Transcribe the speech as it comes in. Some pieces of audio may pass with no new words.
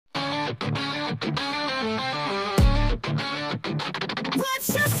What's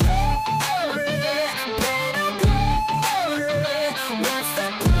your story? Pain or glory? What's the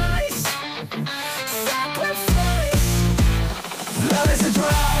price? Sacrifice. Love is a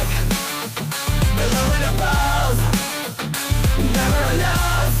drug, below and above, never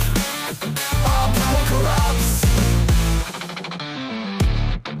enough. All power corrupts.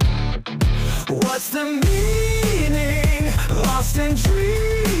 What's the meaning? Lost in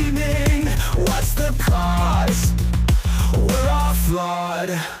dreaming. What's the cause? We're all flawed.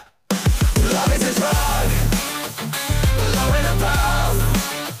 Love is a drug, below and above,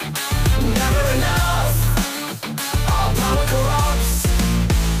 never enough. All power corrupts.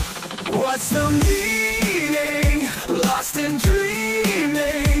 What's the meaning? Lost in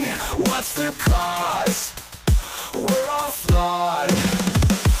dreaming. What's the cause? We're all flawed.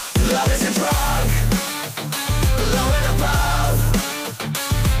 Love is a drug, below and above,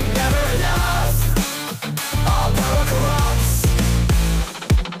 never enough. All power corrupts.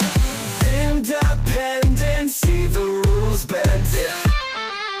 Independence, see the rules bending.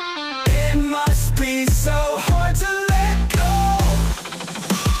 It must be so hard to let go.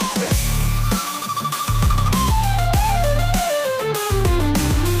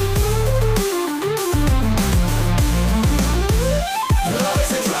 Love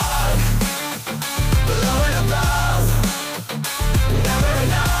is a drug, below and above, never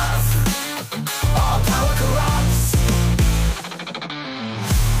enough. All power corrupts.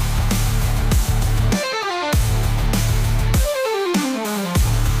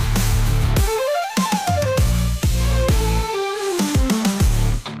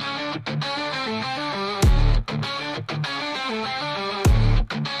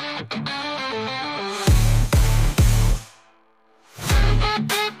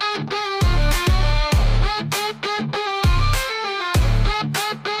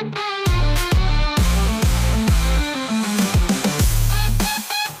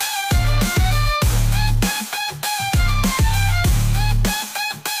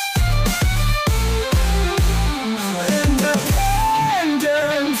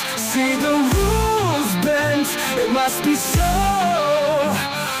 Independent, see the rules bent. It must be so